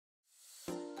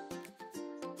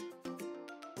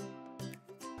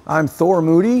I'm Thor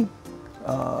Moody,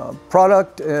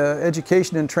 Product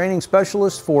Education and Training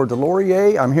Specialist for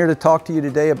Delorier. I'm here to talk to you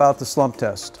today about the slump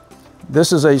test.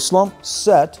 This is a slump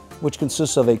set which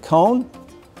consists of a cone,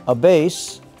 a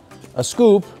base, a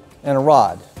scoop, and a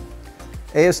rod.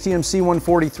 ASTM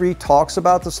C143 talks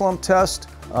about the slump test.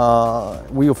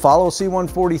 We will follow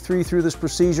C143 through this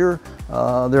procedure.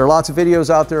 There are lots of videos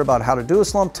out there about how to do a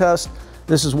slump test.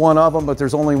 This is one of them, but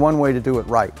there's only one way to do it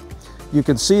right. You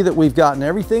can see that we've gotten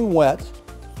everything wet,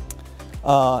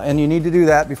 and you need to do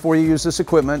that before you use this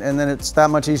equipment, and then it's that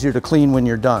much easier to clean when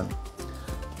you're done.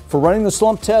 For running the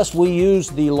slump test, we use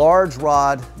the large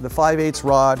rod, the 5/8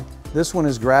 rod. This one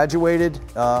is graduated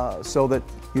so that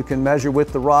you can measure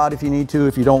with the rod if you need to,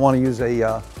 if you don't want to use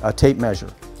a tape measure.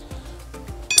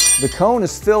 The cone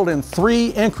is filled in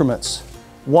 3 increments,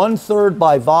 1/3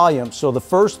 by volume. So the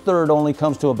first third only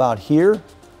comes to about here.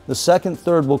 The second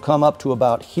third will come up to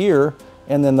about here,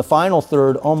 and then the final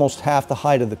third almost half the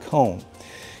height of the cone.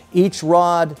 Each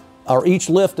rod, or each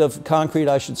lift of concrete,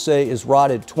 I should say, is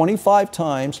rodded 25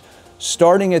 times,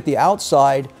 starting at the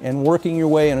outside and working your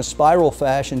way in a spiral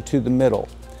fashion to the middle.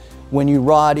 When you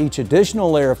rod each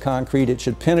additional layer of concrete, it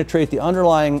should penetrate the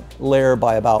underlying layer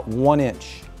by about 1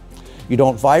 inch. You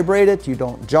don't vibrate it, you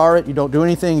don't jar it, you don't do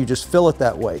anything, you just fill it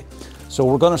that way. So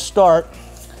we're going to start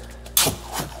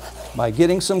by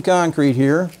getting some concrete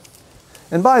here.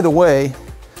 And by the way,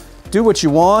 do what you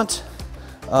want.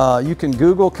 You can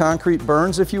Google concrete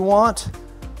burns if you want.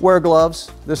 Wear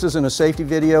gloves. This isn't a safety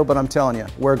video, but I'm telling you,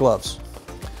 wear gloves.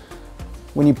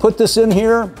 When you put this in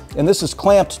here, and this is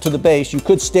clamped to the base, you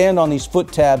could stand on these foot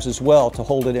tabs as well to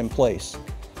hold it in place.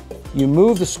 You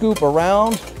move the scoop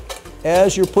around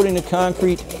as you're putting the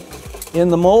concrete in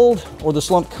the mold or the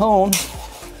slump cone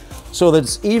so that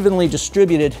it's evenly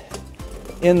distributed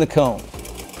in the cone.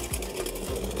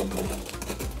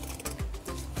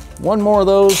 One more of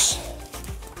those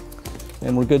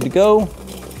and we're good to go.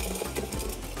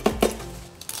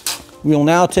 We'll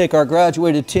now take our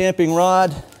graduated tamping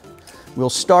rod.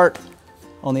 We'll start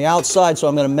on the outside, so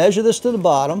I'm going to measure this to the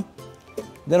bottom.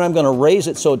 Then I'm going to raise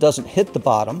it so it doesn't hit the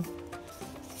bottom.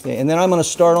 Okay, and then I'm going to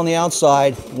start on the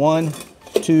outside. 1,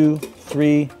 2,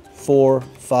 3, 4,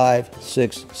 5,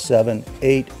 6, 7,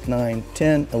 8, 9,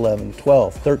 10, 11,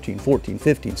 12, 13, 14,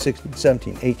 15, 16,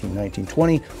 17, 18, 19,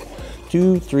 20,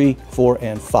 2, 3, 4,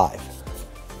 and 5.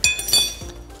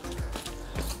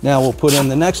 Now we'll put in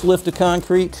the next lift of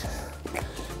concrete.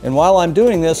 And while I'm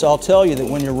doing this, I'll tell you that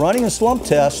when you're running a slump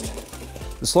test,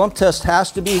 the slump test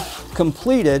has to be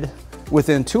completed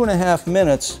within 2.5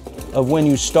 minutes of when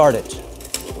you start it.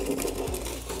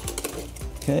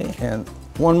 Okay, and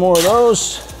one more of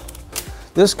those.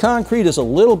 This concrete is a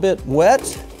little bit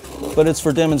wet, but it's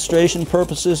for demonstration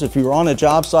purposes. If you're on a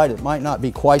job site, it might not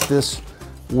be quite this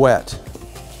wet.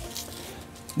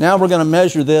 Now we're going to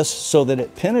measure this so that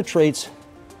it penetrates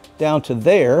down to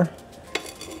there,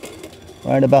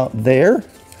 right about there.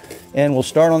 And we'll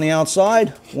start on the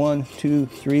outside. 1, 2,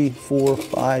 3, 4,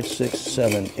 5, 6,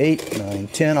 7, 8, 9,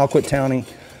 10. I'll quit counting.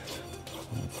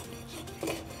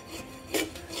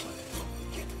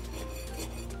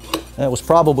 That was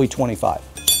probably 25.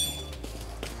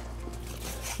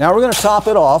 Now we're going to top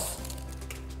it off.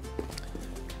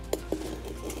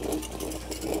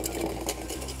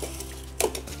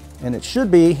 And it should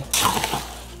be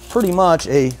pretty much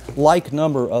a like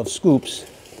number of scoops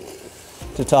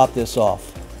to top this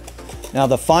off. Now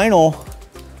the final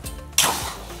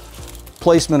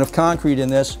placement of concrete in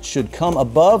this should come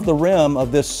above the rim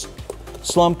of this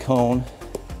slump cone,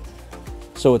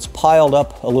 so it's piled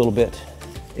up a little bit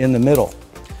in the middle,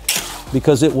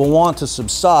 because it will want to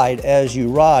subside as you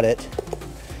rod it.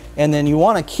 And then you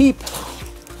want to keep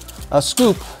a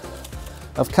scoop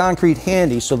of concrete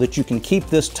handy so that you can keep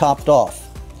this topped off.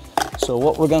 So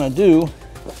what we're going to do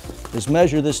is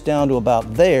measure this down to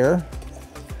about there,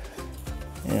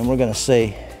 and we're going to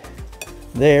say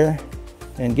there,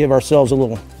 and give ourselves a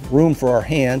little room for our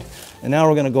hand. And now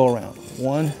we're going to go around.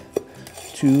 1,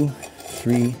 2,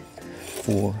 3,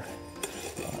 4,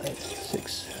 5,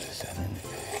 6, 7,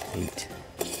 8,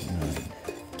 9,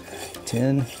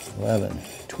 10, 11,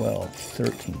 12,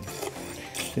 13,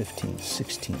 15,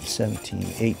 16,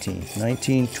 17, 18,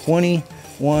 19, 20,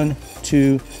 1,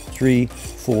 2, 3,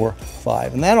 4,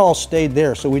 5. And that all stayed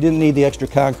there, so we didn't need the extra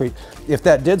concrete. If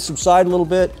that did subside a little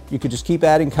bit, you could just keep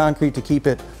adding concrete to keep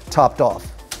it topped off.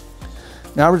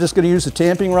 Now we're just going to use the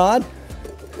tamping rod.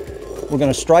 We're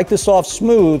going to strike this off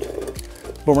smooth,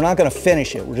 but we're not going to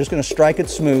finish it. We're just going to strike it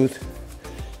smooth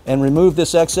and remove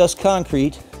this excess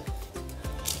concrete.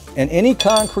 And any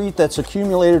concrete that's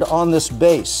accumulated on this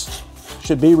base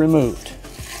should be removed.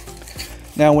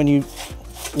 Now when you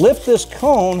lift this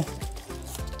cone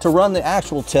to run the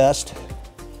actual test,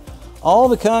 all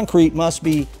the concrete must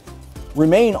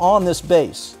remain on this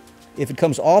base. If it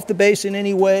comes off the base in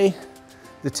any way,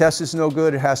 the test is no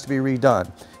good, it has to be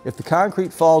redone. If the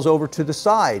concrete falls over to the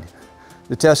side,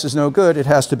 the test is no good, it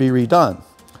has to be redone.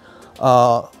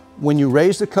 When you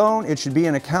raise the cone, it should be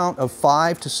in a count of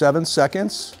 5 to 7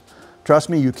 seconds. Trust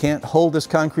me, you can't hold this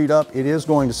concrete up, it is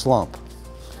going to slump.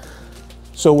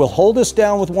 So we'll hold this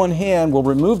down with one hand, we'll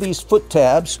remove these foot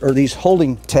tabs, or these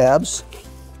holding tabs,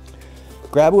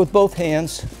 grab it with both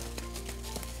hands,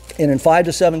 and in 5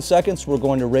 to 7 seconds, we're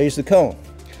going to raise the cone.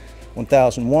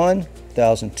 1001,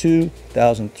 1002,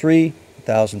 1003,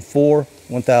 1004,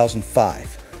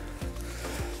 1005.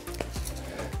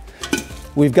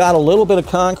 We've got a little bit of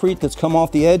concrete that's come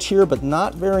off the edge here, but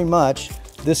not very much.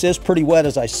 This is pretty wet,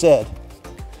 as I said.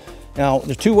 Now,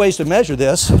 there's two ways to measure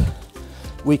this.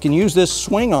 We can use this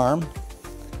swing arm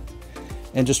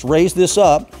and just raise this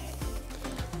up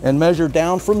and measure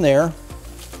down from there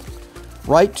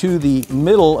right to the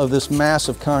middle of this mass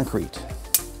of concrete,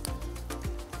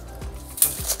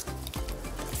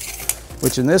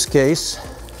 which in this case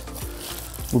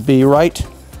would be right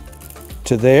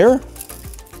to there.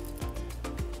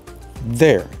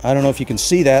 There. I don't know if you can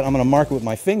see that. I'm going to mark it with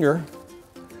my finger.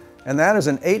 And that is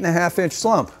an 8.5 inch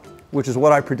slump, which is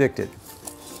what I predicted.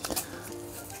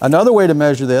 Another way to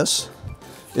measure this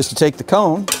is to take the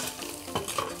cone,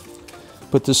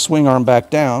 put this swing arm back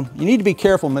down. You need to be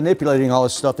careful manipulating all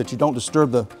this stuff that you don't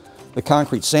disturb the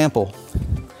concrete sample.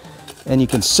 And you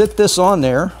can sit this on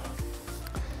there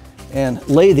and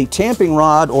lay the tamping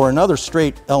rod or another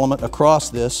straight element across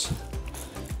this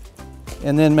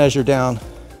and then measure down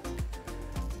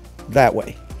that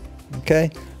way. Okay?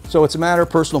 So it's a matter of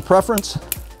personal preference.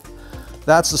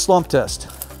 That's the slump test.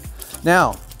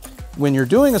 Now, when you're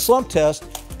doing a slump test,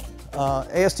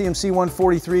 ASTM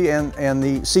C143 and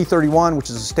the C31, which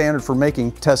is a standard for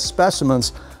making test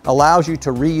specimens, allows you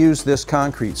to reuse this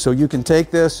concrete. So you can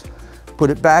take this, put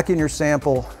it back in your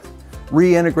sample,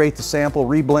 reintegrate the sample,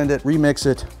 reblend it, remix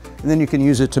it, and then you can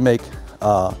use it to make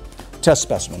test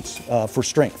specimens for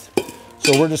strength.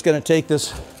 So we're just going to take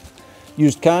this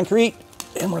used concrete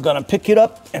and we're going to pick it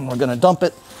up and we're going to dump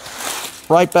it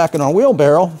right back in our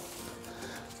wheelbarrow.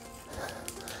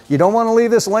 You don't want to leave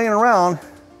this laying around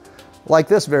like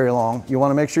this very long. You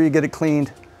want to make sure you get it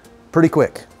cleaned pretty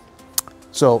quick.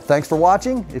 So thanks for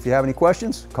watching. If you have any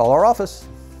questions, call our office.